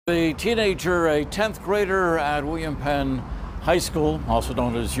The teenager, a 10th grader at William Penn High School, also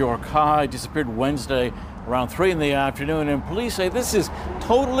known as York High, disappeared Wednesday around 3 in the afternoon, and police say this is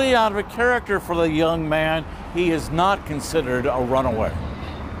totally out of character for the young man. He is not considered a runaway.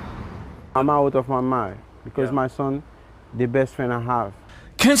 I'm out of my mind because my son, the best friend I have.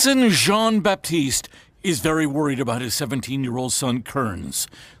 Fardeleydja Jean-Baptiste is very worried about his 17-year-old son, Kearns.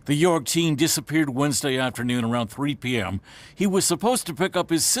 The York teen disappeared Wednesday afternoon around 3 p.m. He was supposed to pick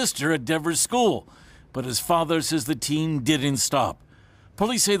up his sister at Devers School, but his father says the teen didn't stop.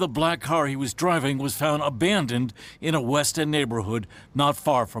 Police say the black car he was driving was found abandoned in a West End neighborhood not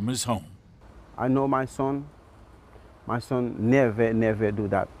far from his home. I know my son never do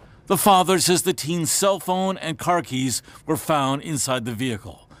that. The father says the teen's cell phone and car keys were found inside the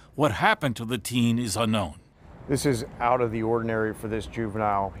vehicle. What happened to the teen is unknown. This is out of the ordinary for this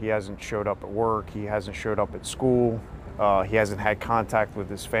juvenile. He hasn't showed up at work. He hasn't showed up at school. He hasn't had contact with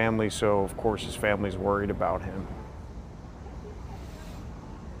his family, so of course his family's worried about him.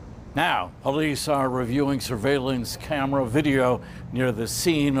 Now, police are reviewing surveillance camera video near the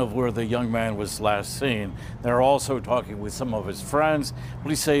scene of where the young man was last seen. They're also talking with some of his friends.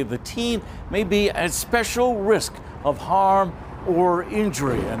 Police say the teen may be at special risk of harm or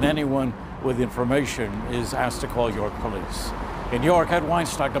injury, and anyone with information is asked to call York Police. In York, Ed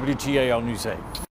Weinstock, WGAL News 8.